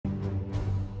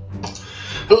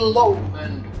Hello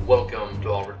and welcome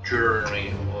to our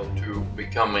journey to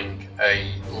becoming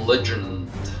a legend.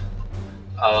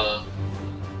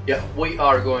 Yeah, we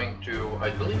are going to, I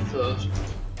believe,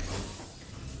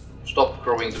 stop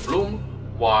growing the bloom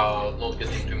while not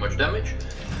getting too much damage.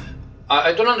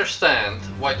 I don't understand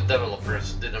why the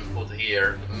developers didn't put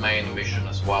here the main mission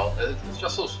as well. It's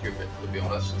just so stupid, to be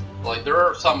honest. Like, there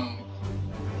are some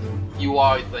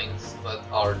UI things that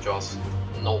are just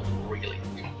not really.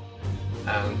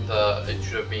 And it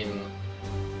should have been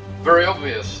very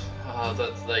obvious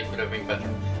that they could have been better.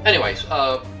 Anyways,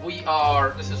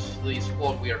 this is the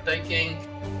squad we are taking.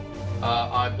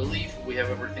 I believe we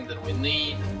have everything that we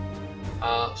need.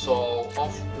 So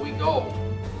off we go.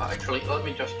 Actually, let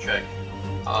me just check.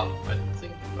 I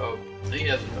think he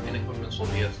has in equipment, so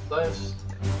he has this.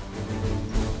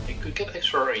 He could get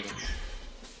extra range.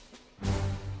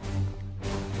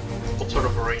 What sort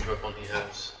of a range weapon he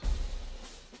has?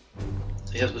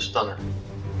 He has the stunner.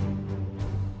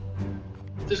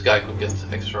 This guy could get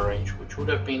extra range, which would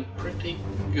have been pretty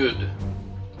good.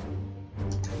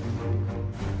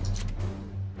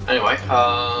 Anyway,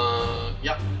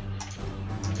 yeah.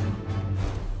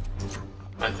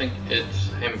 I think it's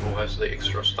him who has the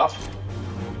extra stuff.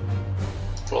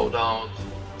 Loadout,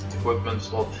 equipment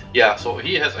slot. Yeah, so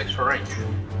he has extra range.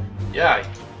 Yeah,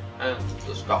 and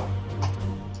the skull.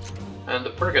 And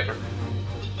the Purgator.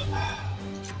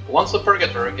 Once the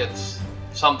Purgator gets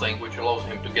something which allows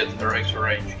him to get their extra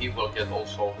range, he will get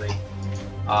also the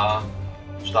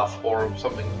stuff or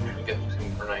something which will get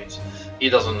him grenades. He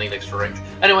doesn't need extra range.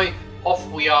 Anyway, off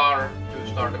we are to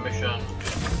start the mission,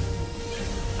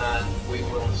 and we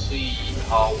will see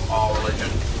how our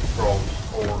legend grows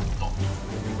or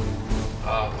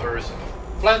not. There is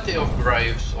plenty of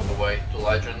graves on the way to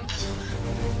legends.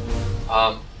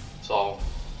 So,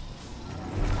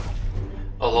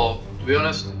 although to be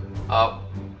honest,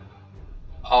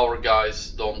 our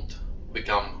guys don't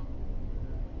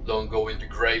go into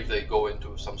grave, they go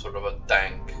into some sort of a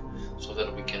tank so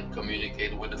that we can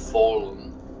communicate with the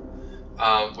fallen,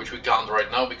 which we can't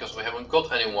right now because we haven't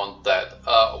got anyone dead,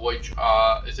 which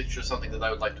is actually something that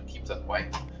I would like to keep that way.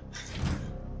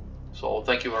 So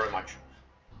thank you very much.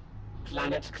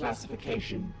 Planet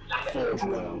classification, third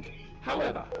world.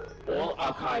 However, all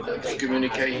archival data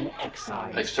has been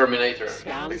excised. Exterminator.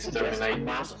 Scans suggest a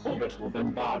mass orbital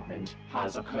bombardment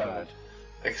has occurred.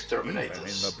 Exterminators. Even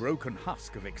in the broken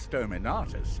husk of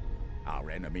Exterminators,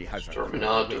 our enemy has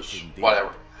Exterminators.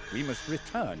 Whatever. We must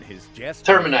return his jest.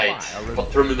 Terminate.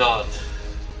 But terminate.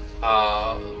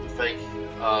 Fake.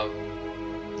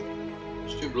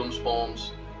 Two bloom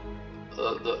spawns.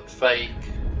 The fake.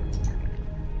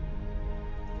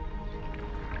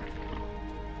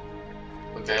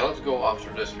 Okay, let's go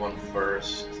after this one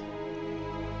first.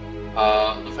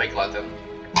 The fake Latin.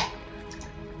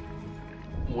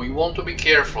 We want to be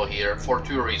careful here for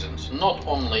two reasons. Not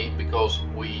only because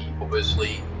we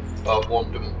obviously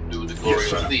want to do the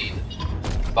glorious deed,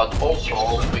 but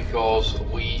also because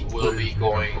we will be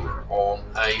going on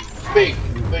a big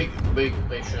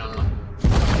mission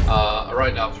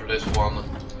right after this one.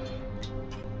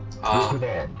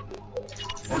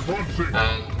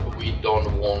 And we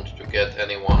don't want to get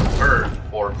anyone hurt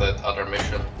for that other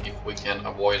mission if we can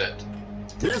avoid it.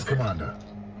 Yes, Commander.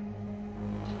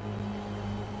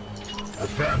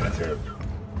 Affirmative.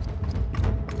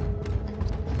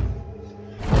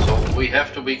 So we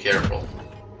have to be careful.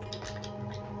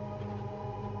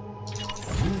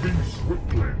 Moving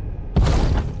swiftly.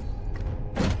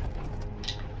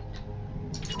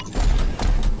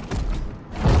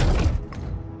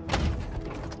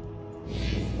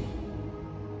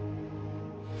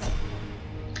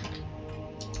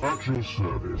 At your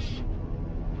service.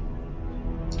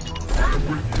 I am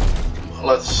with you.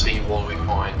 Let's see what we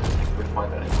find, if we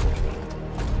find anything.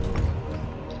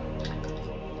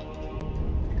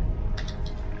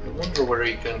 I wonder where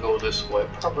he can go this way.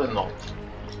 Probably not.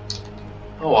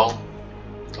 Oh well.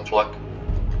 Tough luck.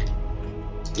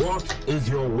 What is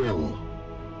your will?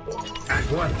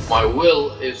 At once. My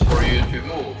will is for you to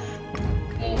move.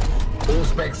 Move. All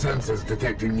spec sensors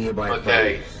detecting nearby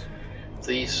Okay. foes.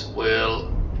 These will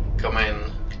come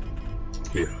in.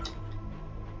 Here.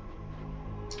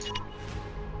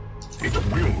 It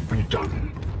will be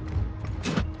done.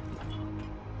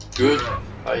 Good.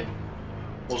 I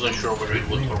wasn't sure whether it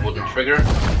would or wouldn't trigger.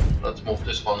 Let's move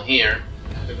this one here.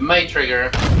 It may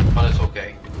trigger, but it's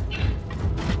okay.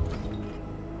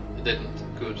 It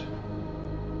didn't. Good.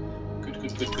 Good.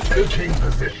 Taking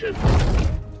position.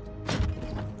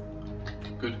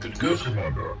 Good. Yes,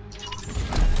 Commander.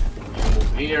 You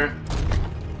move here.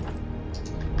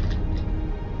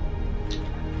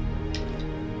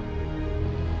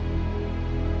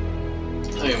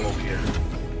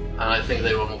 I think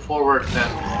they will move forward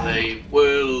and they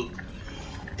will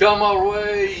come our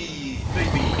way,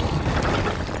 baby.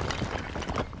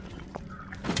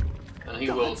 And he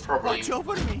will probably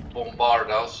bombard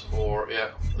us, or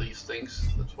yeah, these things.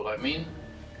 That's what I mean.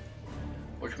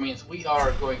 Which means we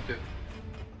are going to.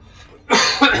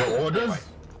 Orders?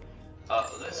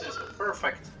 This is a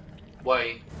perfect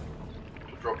way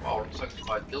to drop our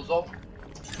sanctified kills off.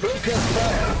 Focus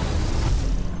fire!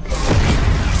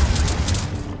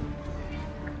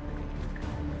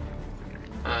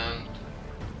 And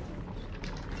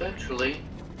potentially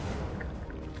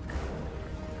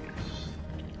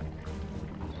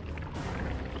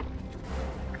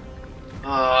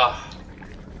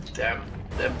damn.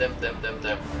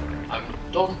 I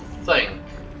don't think.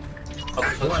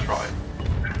 Let's try.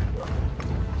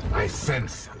 I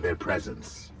sense their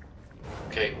presence.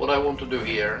 Okay, what I want to do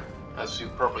here, as you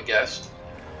probably guessed,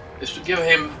 is to give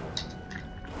him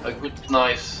a good,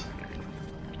 nice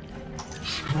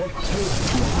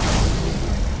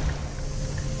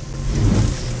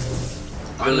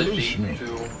ability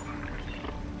to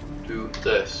do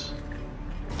this.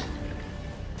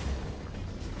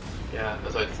 Yeah,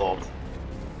 as I thought.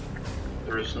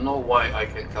 There is no way I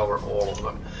can cover all of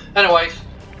them. Anyways,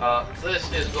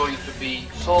 this is going to be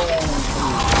so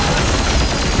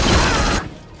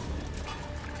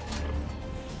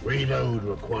Reload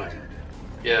required.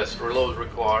 Yes, reload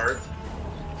required.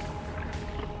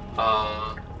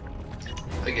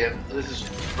 Again, this is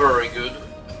very good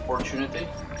opportunity.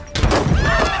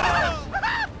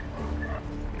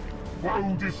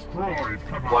 Well destroyed,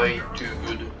 Commander. Way too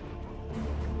good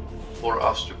for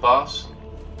us to pass.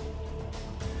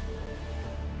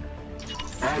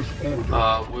 As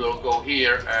ordered. We'll go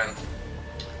here and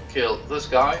kill this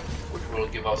guy, which will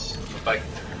give us back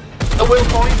a will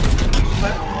point,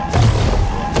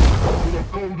 To the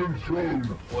Golden Throne.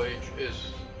 which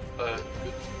is a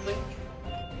good thing.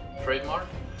 Trademark.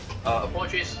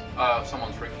 Apologies,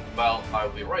 someone's ringing the bell. I'll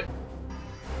be right.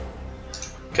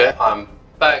 Okay, I'm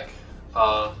back.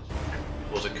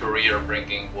 It was a career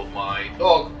bringing what my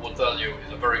dog will tell you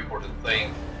is a very important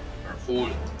thing, or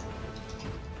food.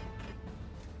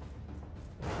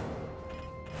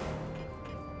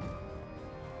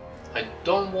 I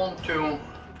don't want to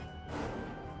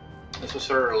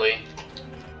necessarily.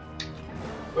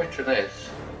 Question is,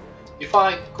 if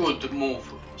I could move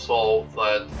so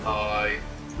that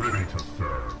Ready to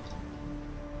serve.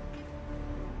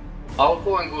 I'll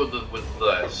go and good with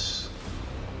this.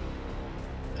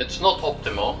 It's not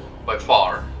optimal by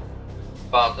far,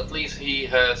 but at least he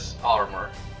has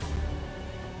armor.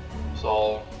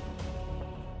 So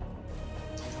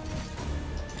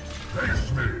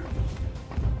Face me.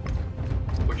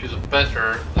 which is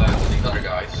better than the other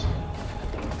guys.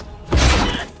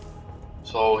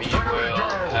 So he will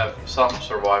have some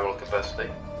survival capacity.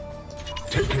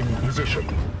 Taking position.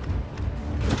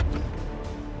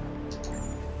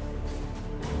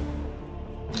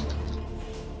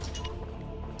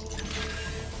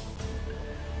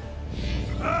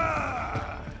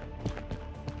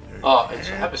 Oh, it's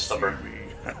a heavy stubber.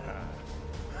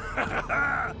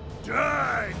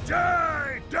 Die!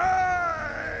 Die!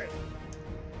 Die!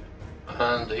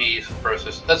 And he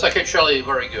suppresses. That's actually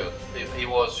very good. If he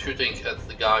was shooting at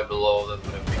the guy below, that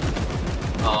would have been.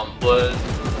 But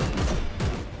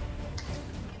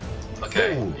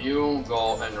okay, you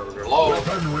go and reload.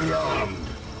 Weapon rearmed.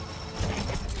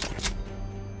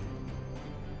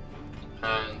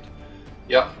 And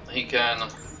yeah, he can.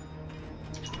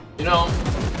 You know,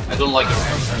 I don't like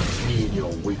it. Need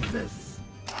your weakness.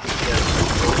 Yes,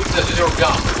 your weakness is your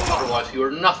gun. Otherwise, you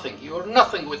are nothing. You are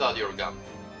nothing without your gun.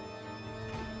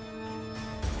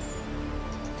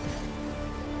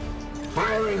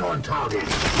 Firing on target.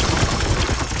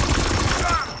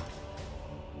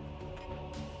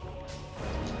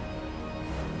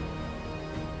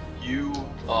 You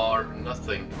are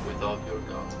nothing without your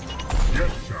gun.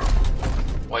 Yes, sir.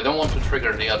 Well, I don't want to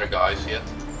trigger the other guys yet.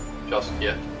 Just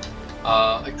yet.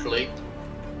 Actually,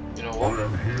 you know I what?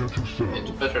 am here to serve.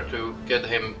 It's better to get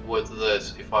him with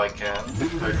this if I can. I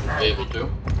should be able to.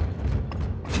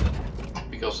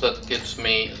 Because that gives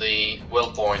me the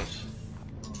will points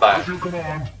back. As you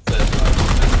command.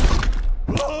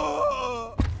 We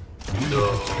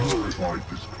have purified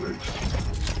this place.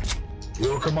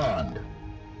 Your command.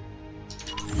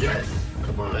 Yes,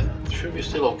 Commander. It should be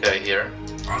still okay here.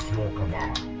 At your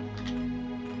command.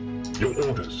 Your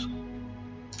orders.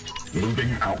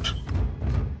 Moving out.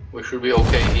 We should be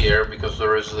okay here because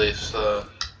there is this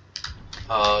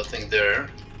thing there.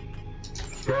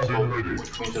 Standing ready.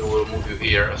 Which means it will move you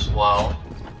here as well.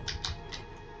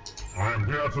 I am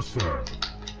here to serve.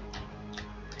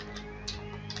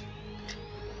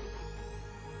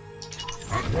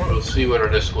 We'll see whether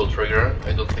this will trigger.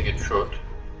 I don't think it should.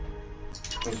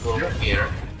 We'll move here.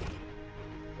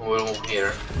 We'll move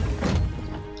here.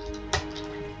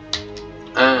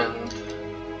 And...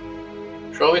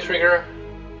 shall we trigger?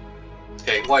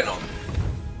 Okay, why not?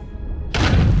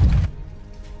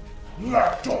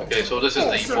 Okay, so this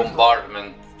is the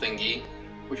bombardment thingy,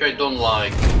 which I don't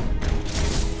like.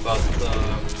 But,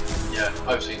 yeah,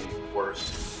 I've seen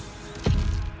worse.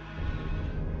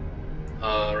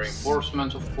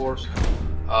 Reinforcements, of course.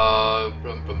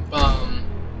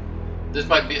 This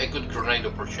might be a good grenade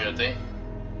opportunity.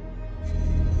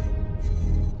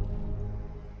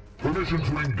 Permission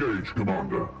to engage,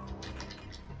 Commander.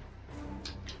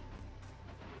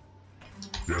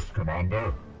 Yes,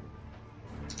 Commander.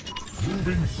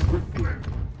 Moving swiftly.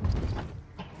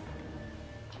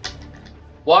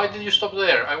 Why did you stop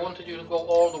there? I wanted you to go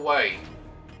all the way.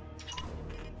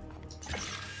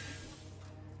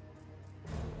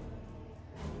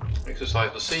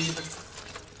 Exercise the seed.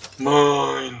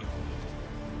 Mine!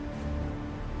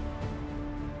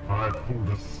 I pulled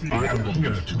a seed. I am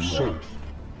here to serve.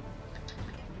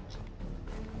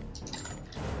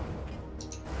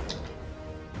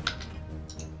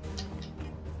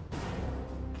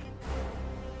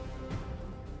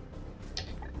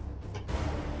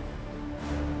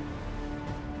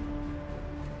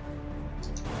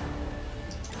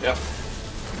 Yep.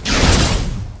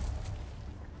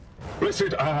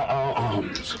 Blessed are our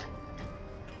arms.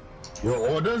 Your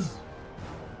orders?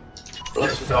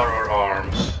 Blessed are our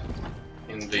arms.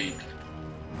 Indeed.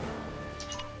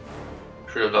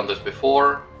 Should have done this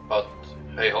before, but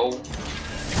hey ho.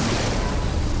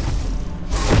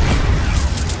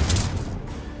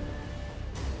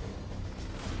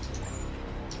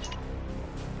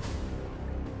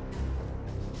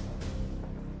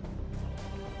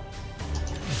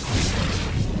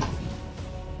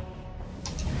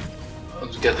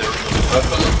 Let's get the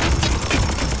weapon.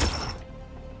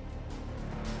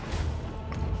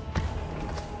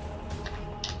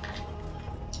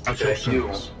 Okay,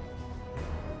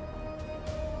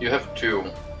 you have two.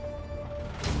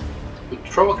 You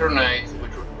throw a grenade,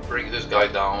 which would bring this guy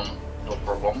down, no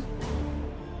problem.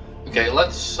 Okay,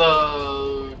 let's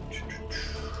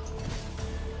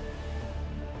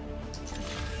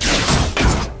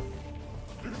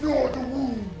Ignore the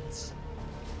wounds.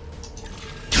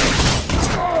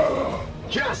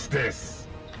 Justice!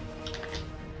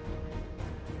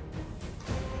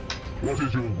 What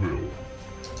is your will?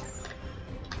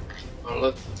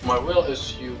 my will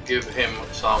is you give him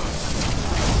some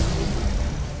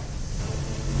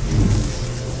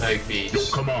APs. Your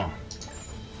command.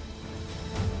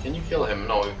 Can you kill him?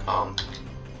 No, you can't.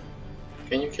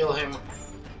 Can you kill him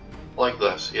like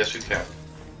this? Yes, you can.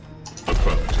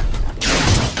 Affirmed.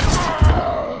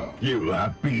 You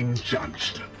have been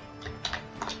judged.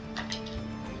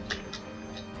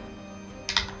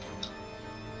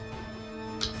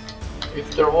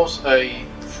 If there was a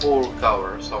full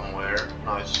cover somewhere,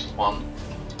 nice one,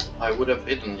 I would have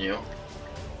hidden you,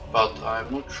 but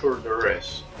I'm not sure there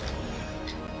is.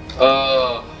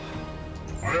 I'll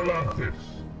have this.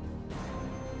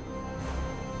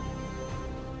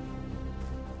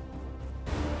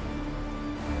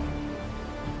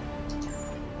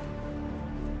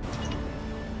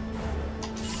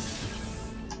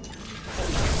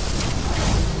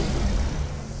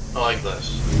 I like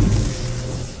this.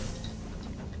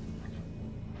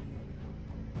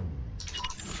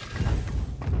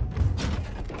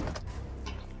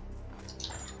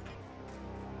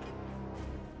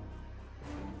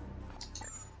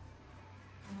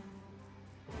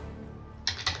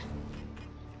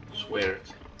 It's weird.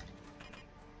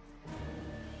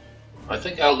 I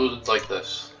think I'll do it like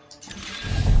this.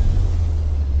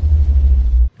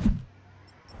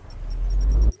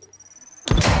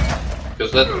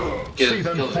 Because that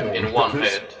kills him in one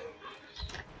hit.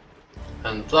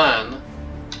 And then...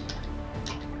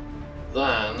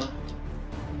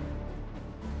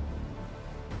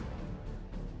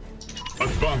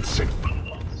 Advancing.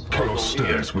 Chaos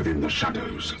stirs within the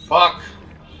shadows. Fuck!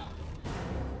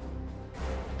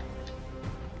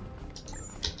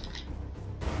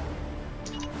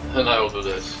 And I will do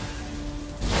this.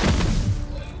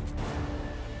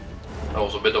 That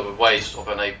was a bit of a waste of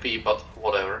an AP, but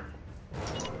whatever.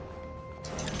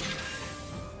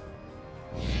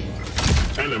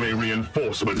 Enemy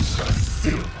reinforcements.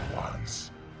 Silver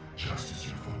ones, just as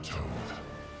you foretold.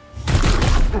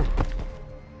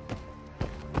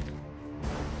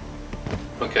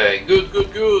 Okay, good.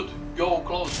 Go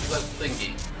close to that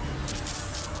thingy.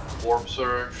 Warp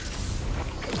surge.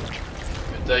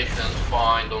 Mutations,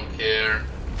 fine, don't care.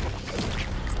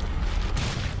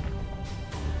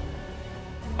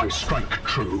 I strike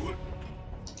true.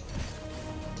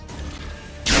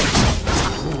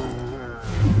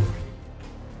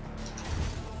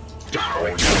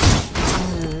 Down.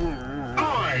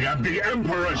 I am the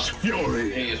Emperor's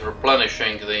fury. He is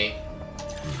replenishing the...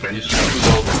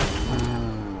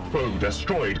 Foe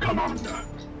destroyed, Commander.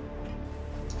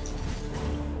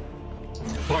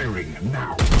 Firing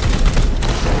now.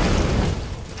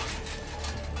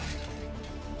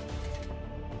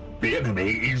 The enemy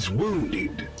is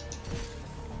wounded.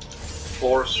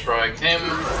 Force strike him.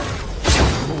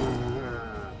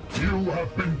 You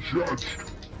have been judged.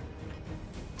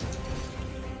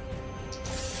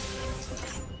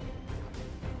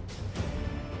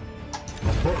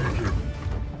 Affirmative.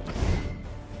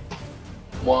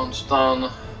 One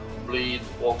stun, bleed,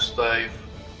 walk stave,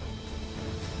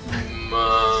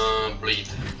 bleed.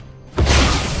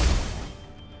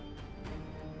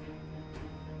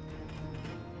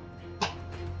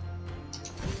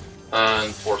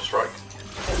 And force strike.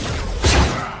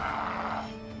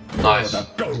 Nice. The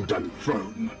golden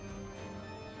throne.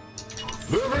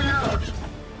 Moving out.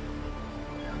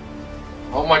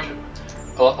 How much?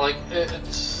 Like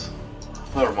it's.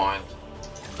 Never mind.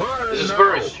 Fire This is now.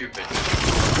 very stupid.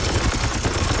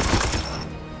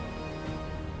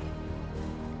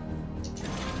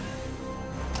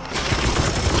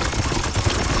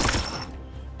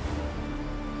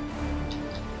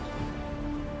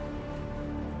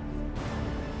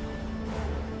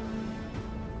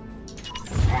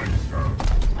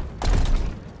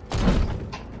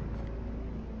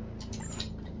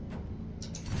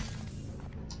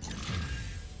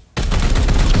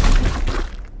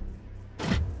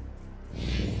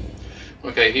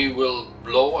 Okay, he will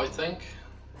blow, I think.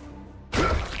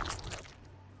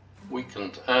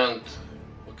 Weakened and...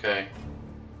 okay.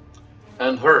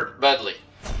 And hurt badly.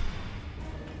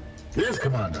 Yes,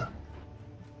 Commander.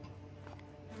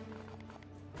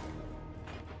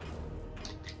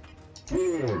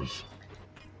 Wars.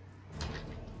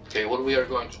 Okay, what we are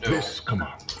going to do Yes,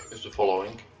 Commander. is the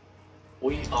following.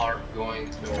 We are going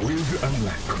to... With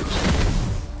alacrity.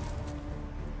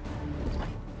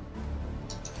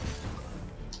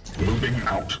 Moving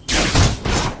out.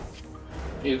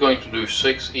 He's going to do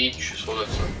 6 each, so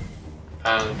that's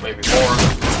and maybe more.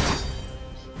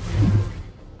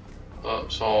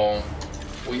 So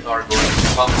we are going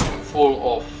to pump him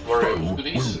full of various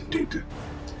goodies. Wounded.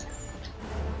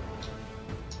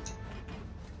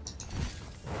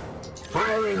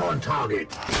 Firing on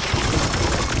target.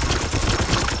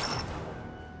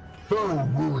 Foe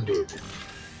wounded.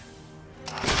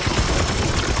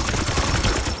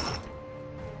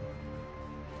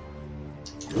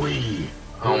 We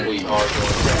are going to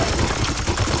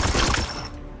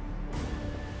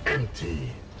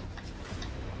empty.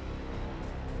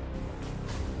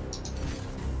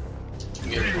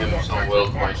 give him some will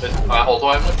points. Although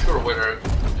I'm not sure whether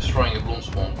destroying a bloom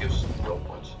spawn gives will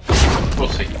points. We'll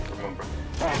see, remember.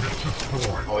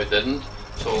 Oh, it didn't.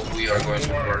 So we are going to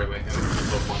vary away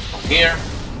will points from here.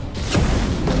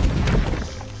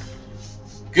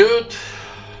 Good.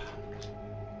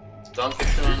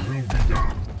 Dankeschön.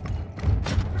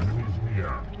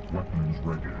 Weapons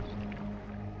ready.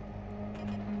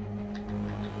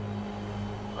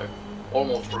 I've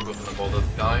almost forgotten about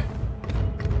that guy.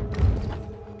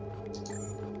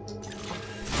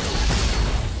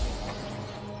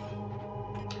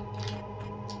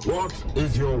 What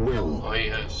is your will? Oh, he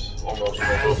has almost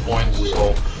all those points,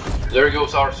 so there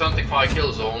goes our sanctify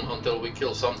kill zone until we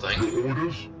kill something.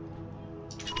 Orders?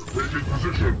 Taking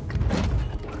position.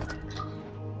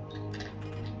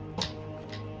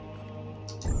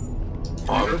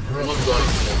 I'm not going to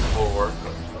move forward.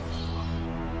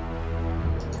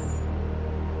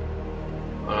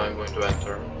 I'm going to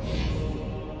enter.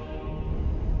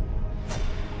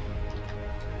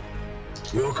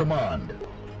 Your command.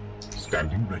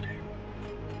 Standing ready.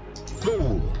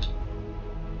 Fool!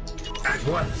 At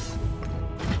once!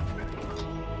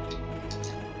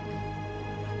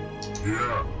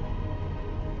 Yeah.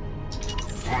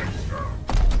 Aye, sir.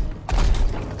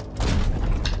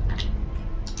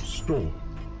 Storm.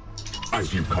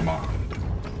 As you command.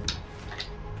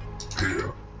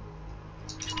 Here.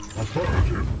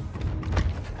 Affirmative.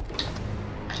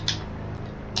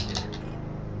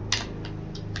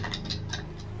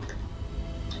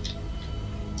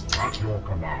 At your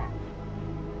command.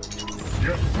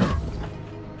 Yes, sir.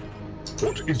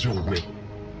 What is your will?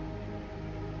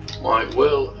 My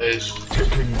will is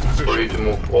Taking for you position. to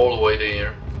move all the way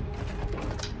there.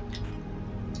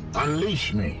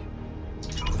 Unleash me.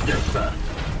 Yes, sir.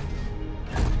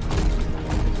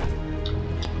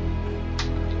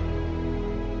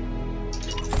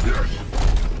 Yes.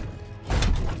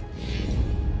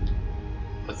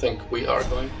 We are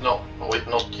going... No, wait,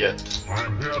 not yet. I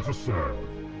am here to serve.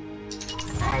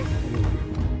 As ordered.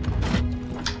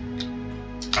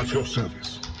 At your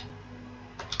service.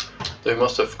 They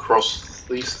must have crossed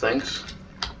these things.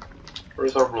 Where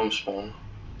is our bloom spawn?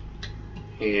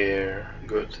 Here,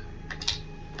 good.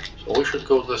 So we should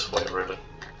go this way, really.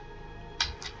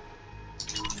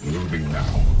 Moving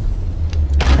now.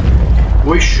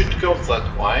 We should go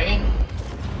that way.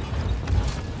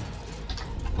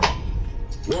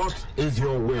 What is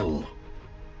your will?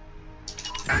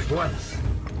 At once.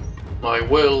 My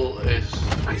will is...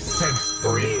 I sense the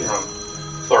run. need.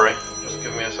 Sorry, just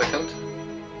give me a second.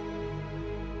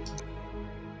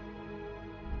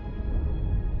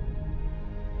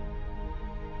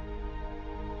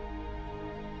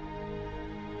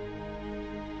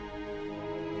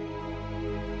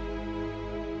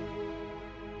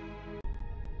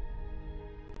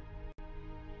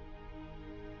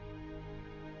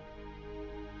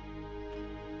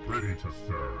 Ready to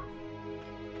serve.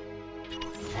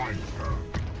 My turn.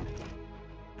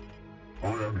 I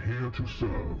am here to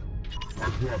serve.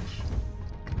 At once.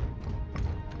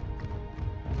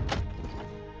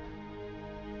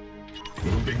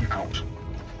 Moving out.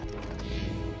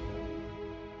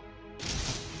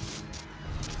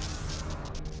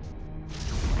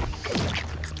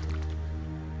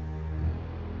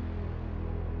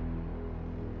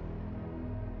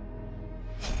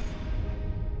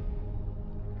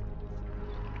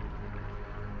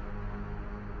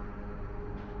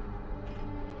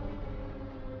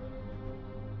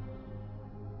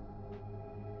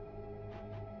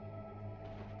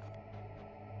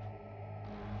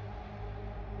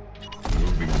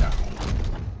 Moving now.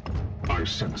 I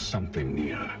sense something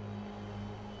near.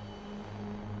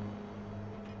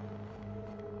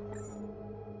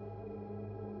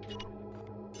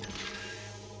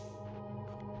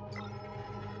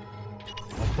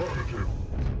 Affirmative.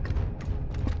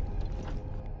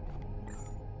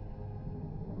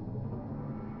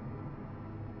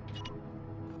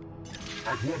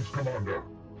 At once, Commander.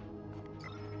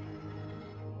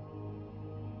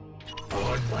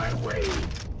 On my way.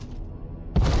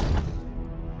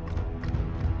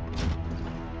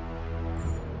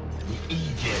 The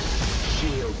Aegis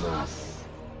shields us.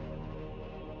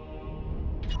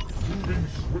 Moving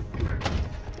swiftly.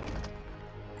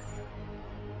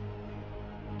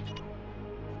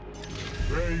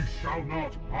 They shall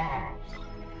not pass.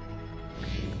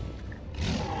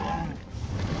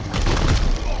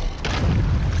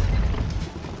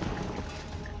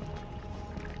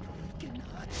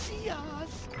 Cannot see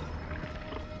us.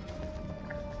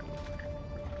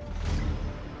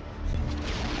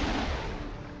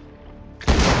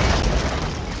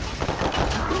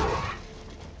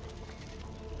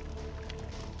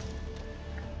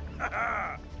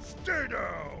 Stay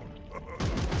down!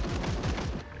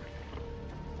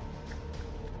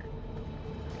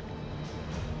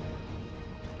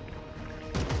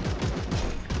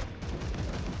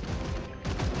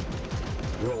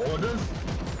 Your orders?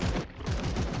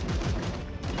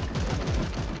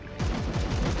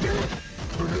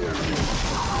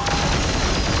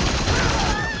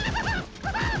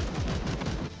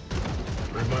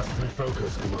 I must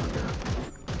refocus, Commander.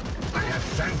 I have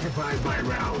sanctified my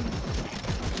round.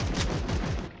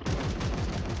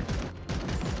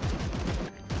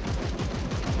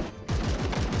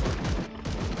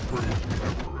 Praise the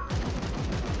Emperor.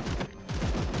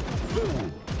 Fool!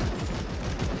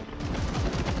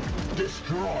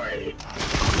 Destroy!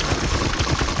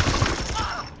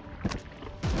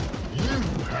 You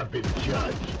have been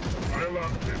judged. I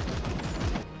love it.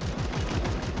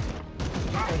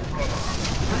 Now, brother.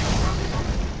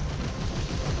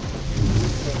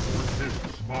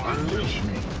 Resists my Unleash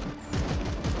me.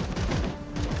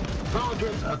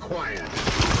 Target acquired.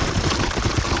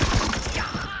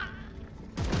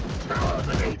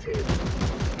 Terminated.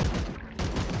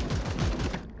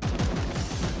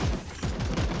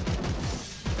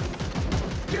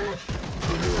 Death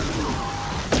to you.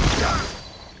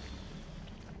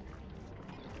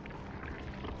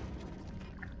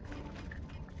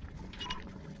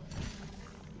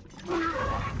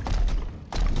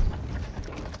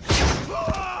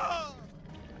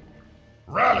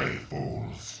 Rally,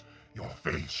 fools! Your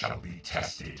fate shall be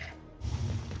tested.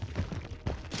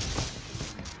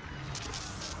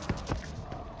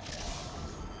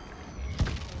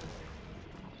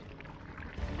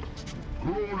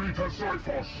 Glory to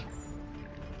Zyphos!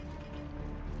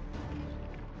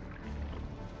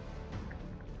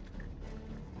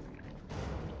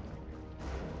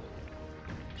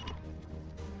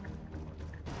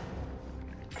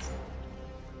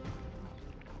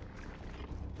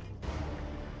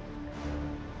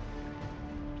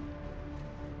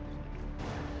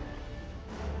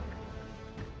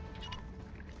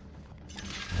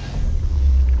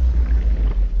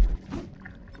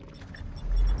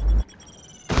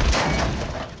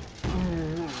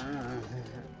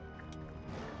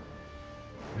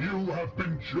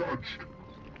 Acknowledged.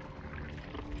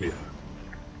 Here.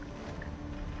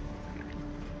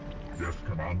 Yes,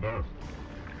 Commander.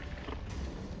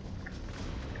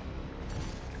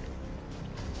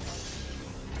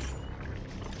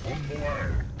 On the way.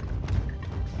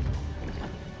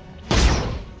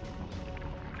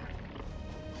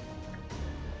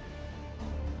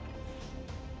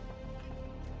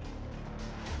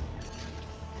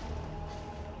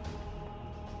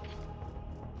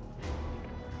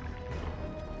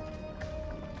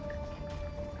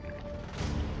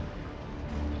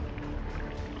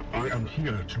 I am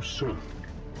here to serve.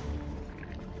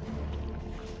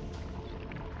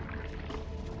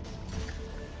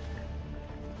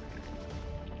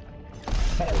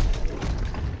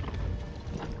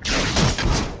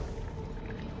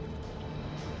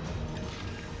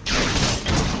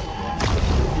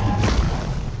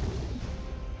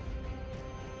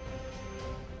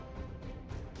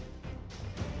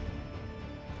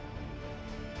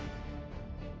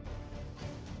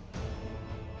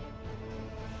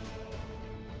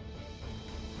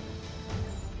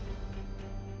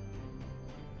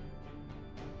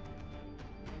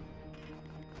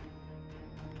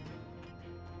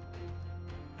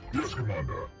 Yes,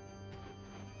 Commander.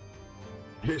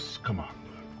 Yes, Commander.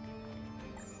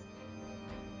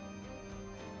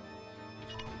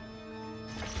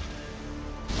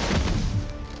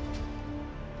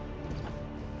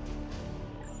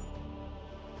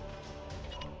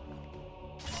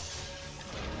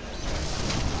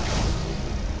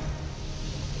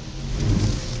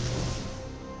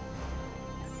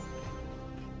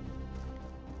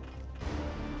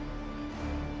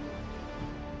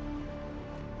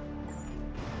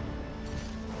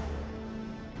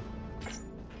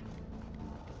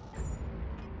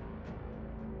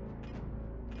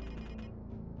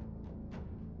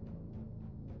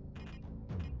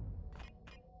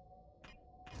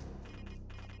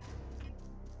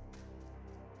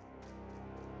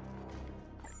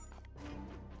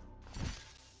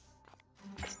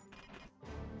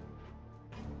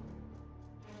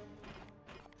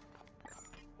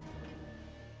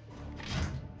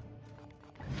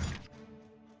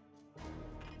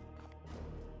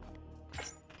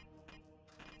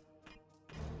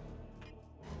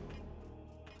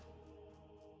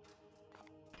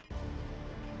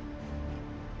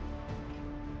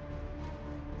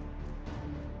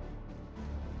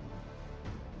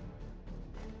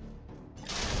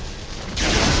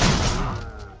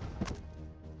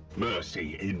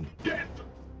 Mercy in death.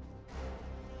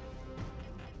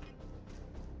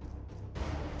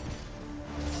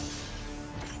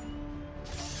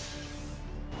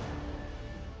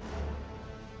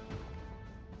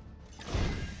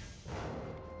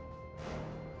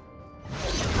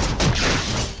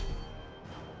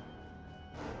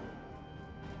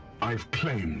 I've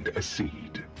claimed a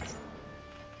seed.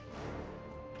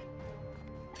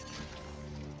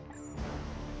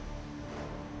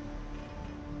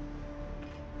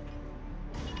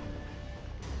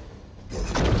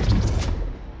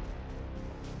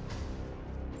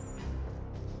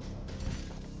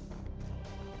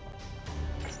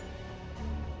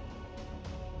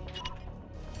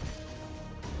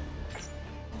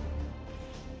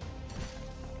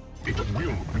 It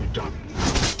will be done.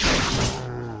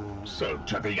 So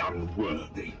to the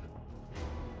unworthy.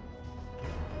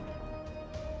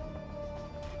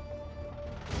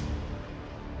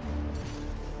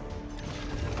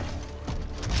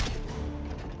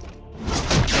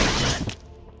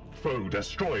 Foe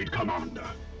destroyed, Commander.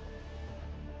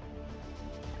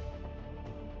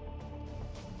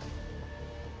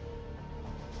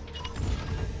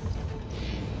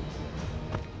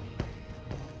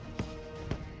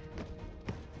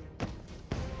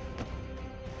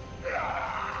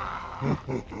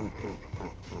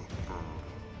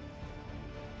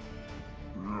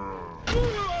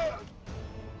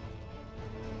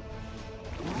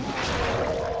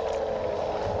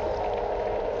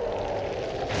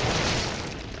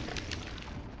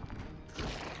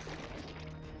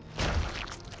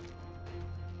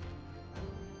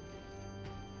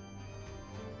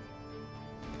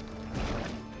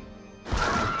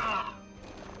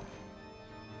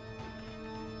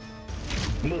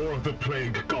 More of the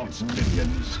Plague God's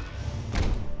minions.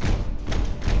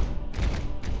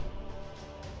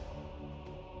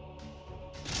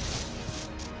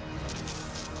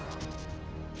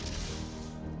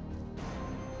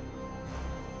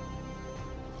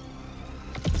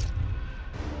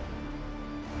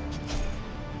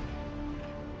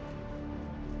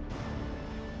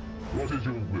 What is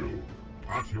your will?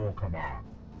 At your command.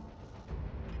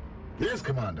 Yes,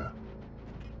 Commander.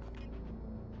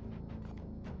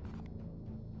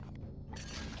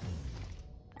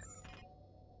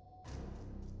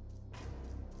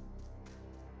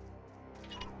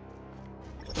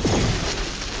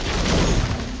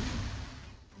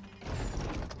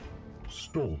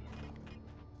 storm.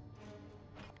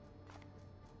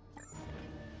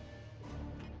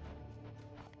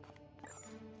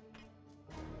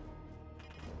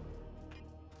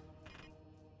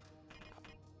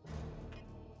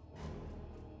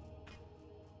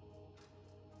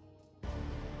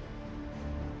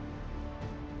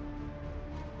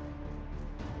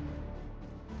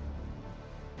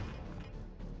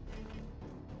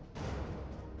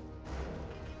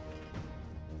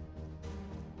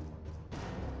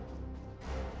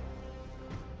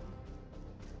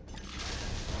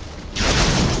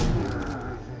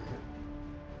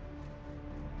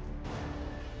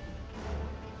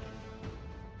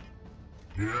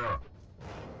 Yeah.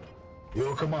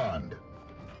 Your command.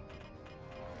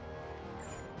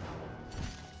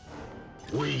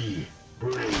 We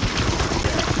breathe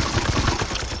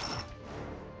death.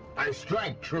 I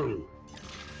strike true.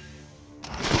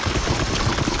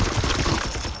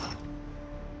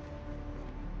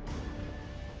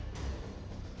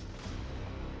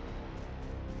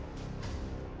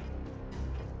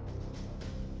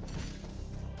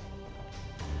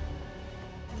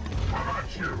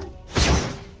 At you!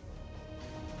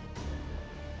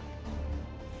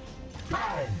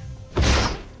 Down!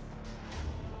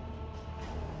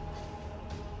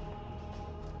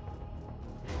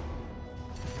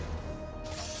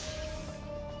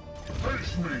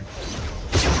 Face me!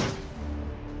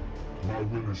 My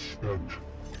will is spent.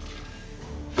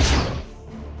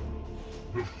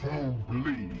 The foe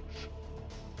bleeds.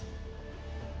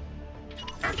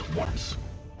 At once.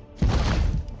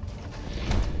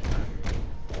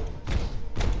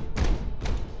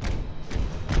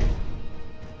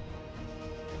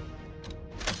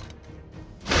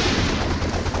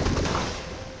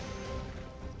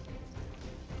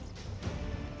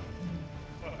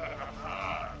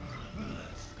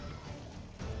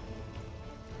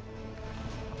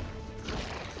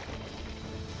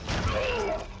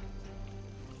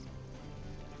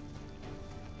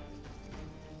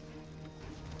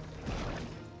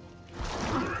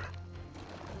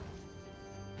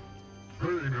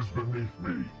 Pain is beneath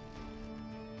me.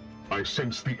 I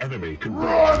sense the enemy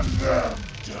Run converging. them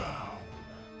down!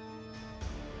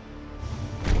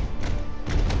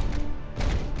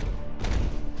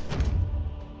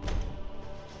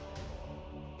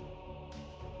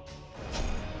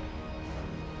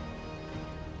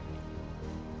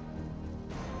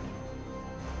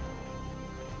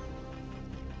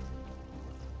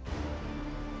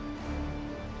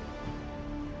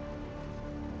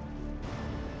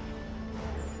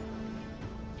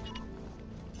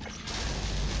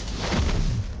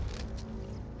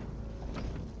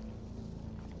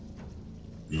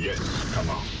 Yes,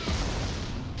 Commander.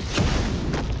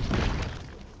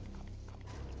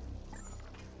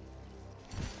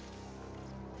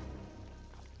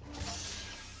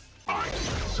 Aye,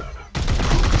 sir.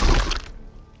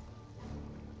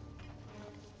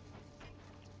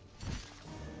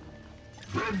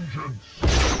 Vengeance!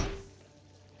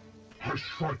 I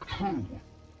strike true.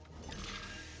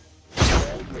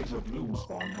 All greater bloom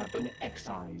spawn have been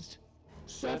excised.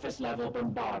 Surface level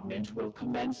bombardment will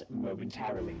commence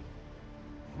momentarily.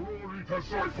 Glory to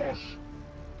Zyphos!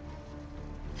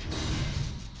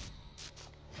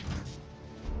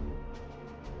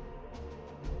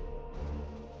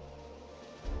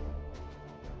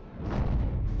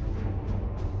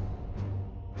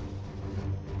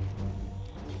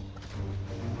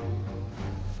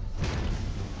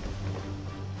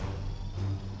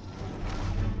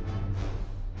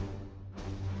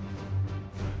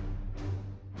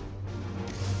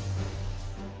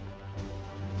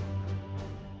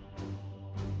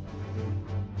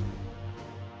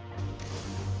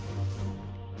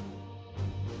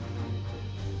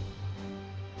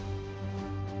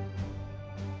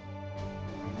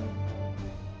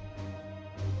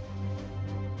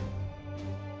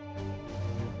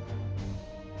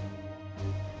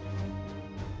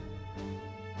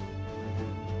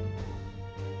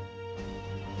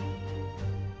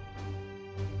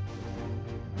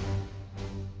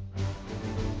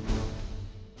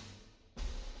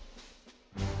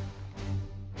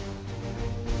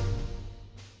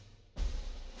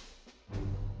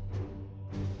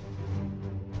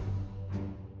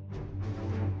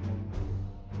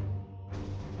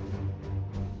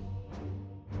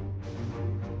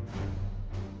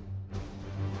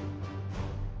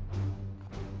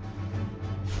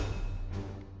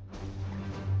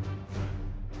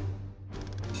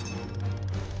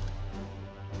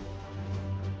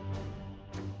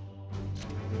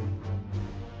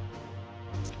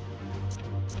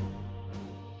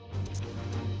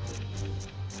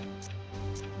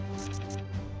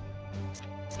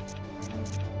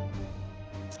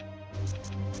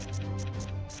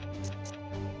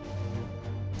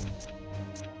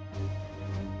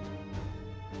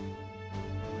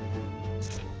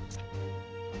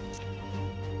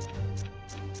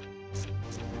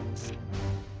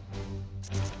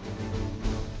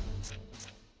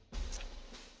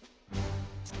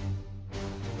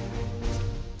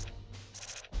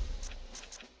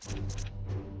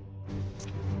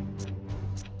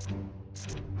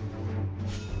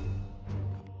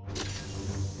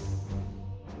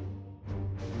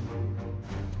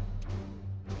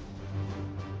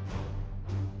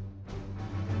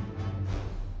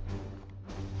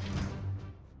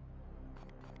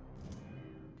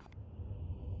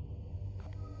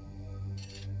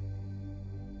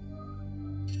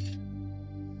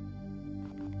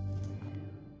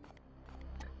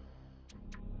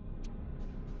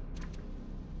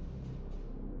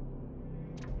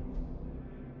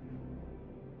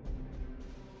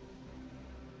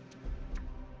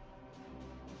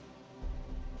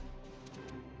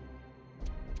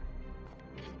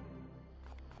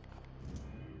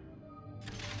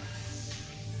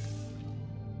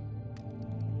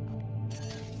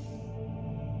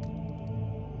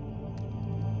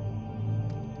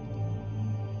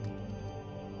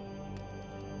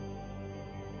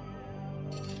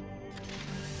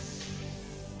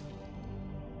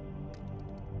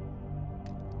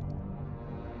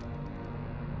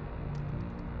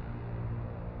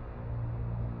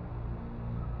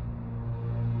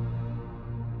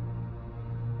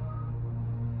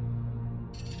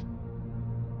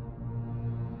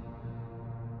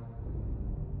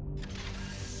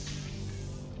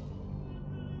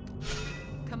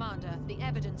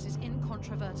 evidence is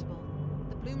incontrovertible.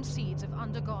 The Bloom seeds have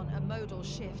undergone a modal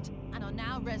shift and are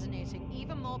now resonating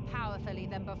even more powerfully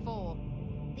than before.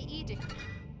 The edict...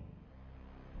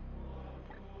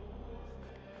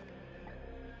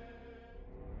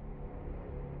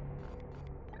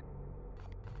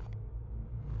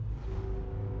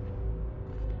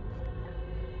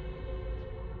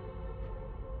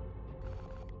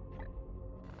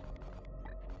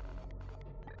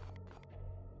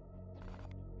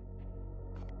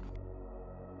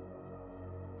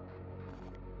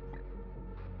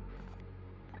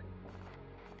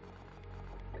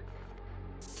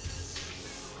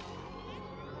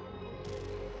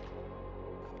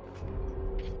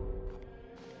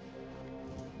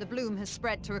 The Bloom has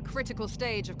spread to a critical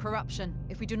stage of corruption.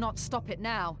 If we do not stop it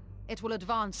now, it will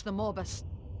advance the Morbus.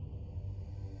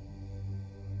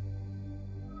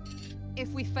 If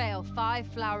we fail 5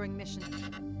 flowering missions...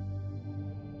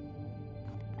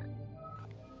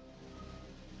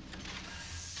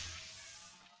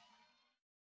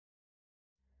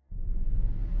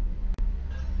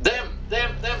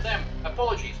 Damn!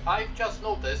 Apologies, I've just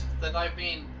noticed that I've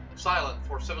been silent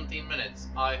for 17 minutes.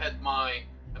 I had my...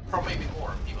 probably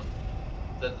more even.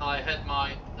 That I had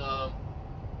my...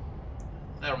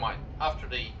 never mind, after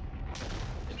the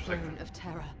intersection. Rune of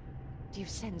terror. Do you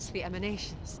sense the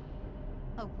emanations?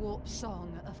 A warp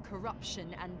song of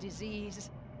corruption and disease.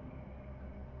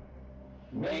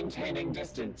 Maintaining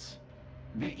distance.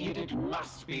 The edict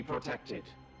must be protected.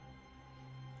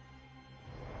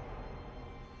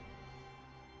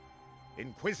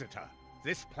 Inquisitor,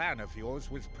 this plan of yours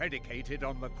was predicated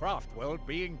on the craft world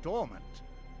being dormant.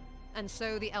 And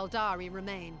so the Eldari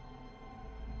remain.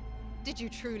 Did you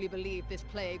truly believe this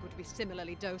plague would be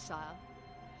similarly docile?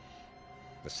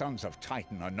 The Sons of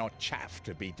Titan are not chaff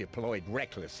to be deployed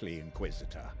recklessly,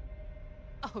 Inquisitor.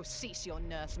 Oh, cease your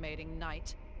nursemaiding,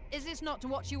 knight. Is this not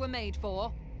what you were made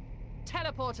for?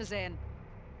 Teleport us in.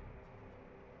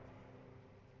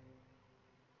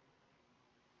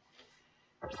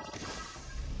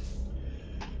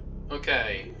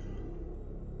 Okay.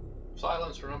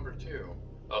 Silencer number 2.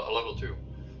 Level 2.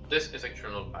 This is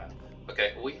actually not bad.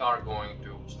 Okay, we are going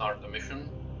to start the mission.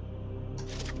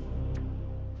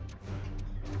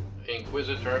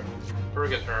 Inquisitor,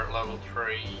 Purgator, level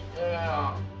 3.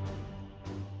 Yeah.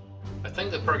 I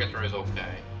think the Purgator is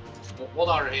okay. What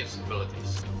are his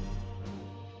abilities?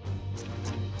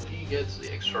 He gets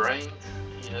the extra range.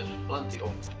 He has plenty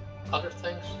of other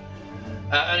things.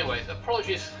 Anyways,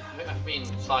 apologies. I've been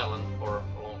silent for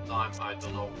a long time. I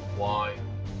don't know why.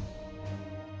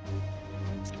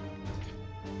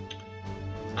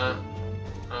 And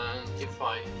if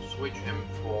I switch him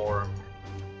for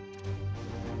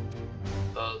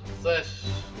this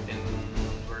in...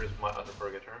 where is my other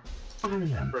Purgator?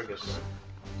 Purgator.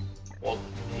 What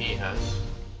he has.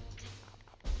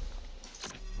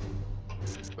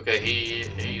 Okay,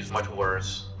 he's much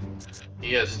worse.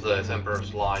 He has the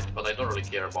Emperor's Light, but I don't really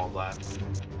care about that.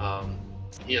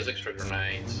 He has extra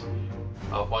grenades.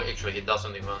 Well, actually, he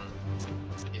doesn't even.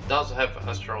 He does have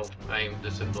Astral Aim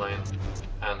Discipline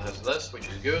and has this, which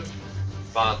is good,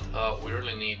 but we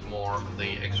really need more of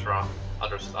the extra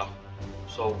other stuff.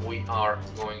 So we are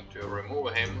going to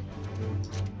remove him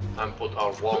and put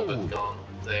our Walled Gun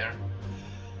there.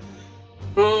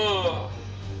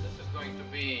 This is going to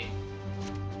be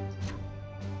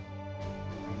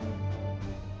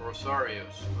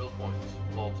Rosario's will points,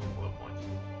 lots of will points.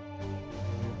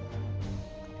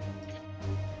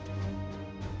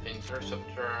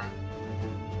 Interceptor.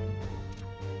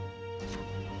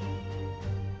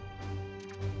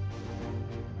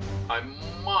 I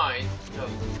might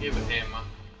just give him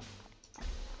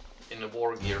in the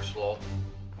War Gear slot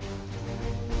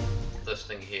this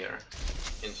thing here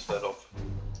instead of,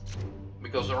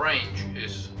 because the range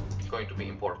is going to be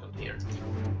important here.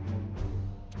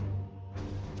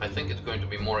 I think it's going to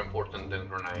be more important than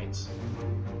grenades.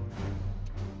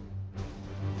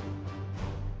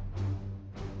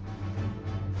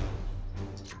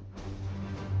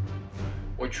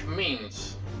 Which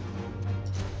means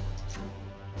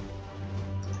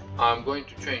I'm going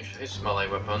to change his melee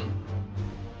weapon,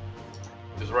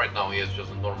 because right now he has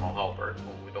just a normal halberd,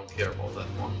 and we don't care about that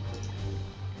one.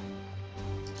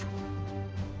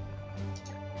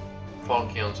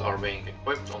 Falchions are being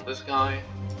equipped on this guy.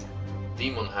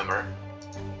 Demon Hammer.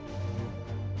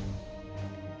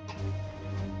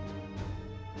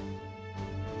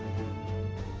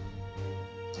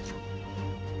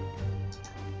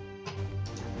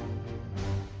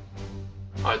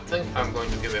 I think I'm going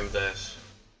to give him this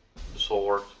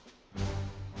sword.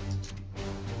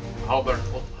 Halberd.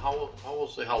 How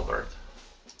was the halberd?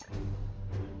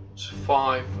 It's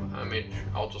 5 image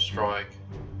auto strike.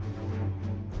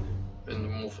 And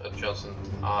move adjacent.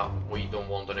 We don't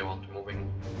want anyone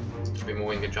to be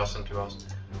moving adjacent to us.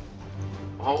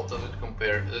 How does it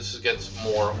compare? This gets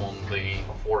more on the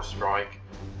 4 strike.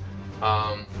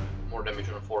 More damage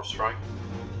on a 4 strike.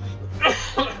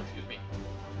 Excuse me.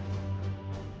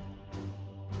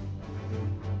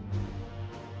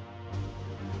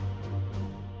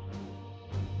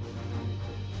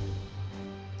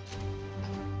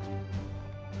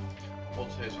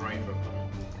 What's his range weapon?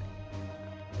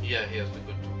 Yeah, he has the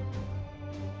good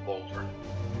bolter.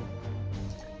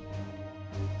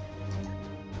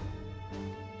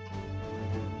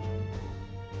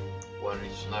 When he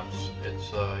snaps,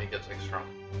 it's he gets extra.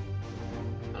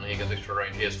 And he gets extra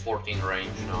range. He has 14 range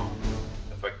now,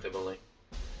 effectively.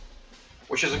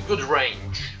 Which is a good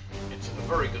range. It's a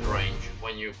very good range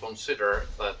when you consider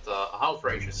that half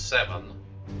range is 7,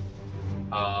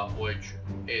 which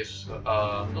is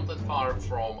not that far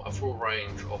from a full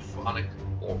range of Anik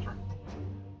bolter.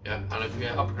 Yeah, and if we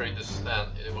upgrade this, then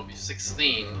it will be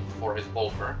 16 for his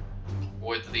bolter,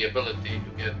 with the ability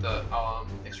to get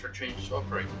extra change to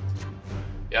upgrade.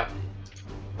 Yeah.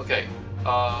 Okay.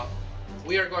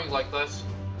 We are going like this,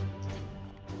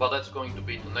 but that's going to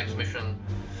be the next mission.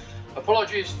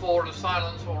 Apologies for the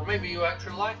silence, or maybe you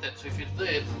actually liked it. So if you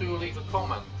did, do leave a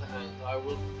comment, and I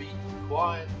will be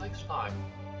quiet next time.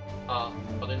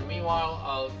 But in the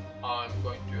meanwhile, I'm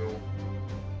going to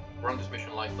run this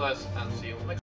mission like this and see you next time.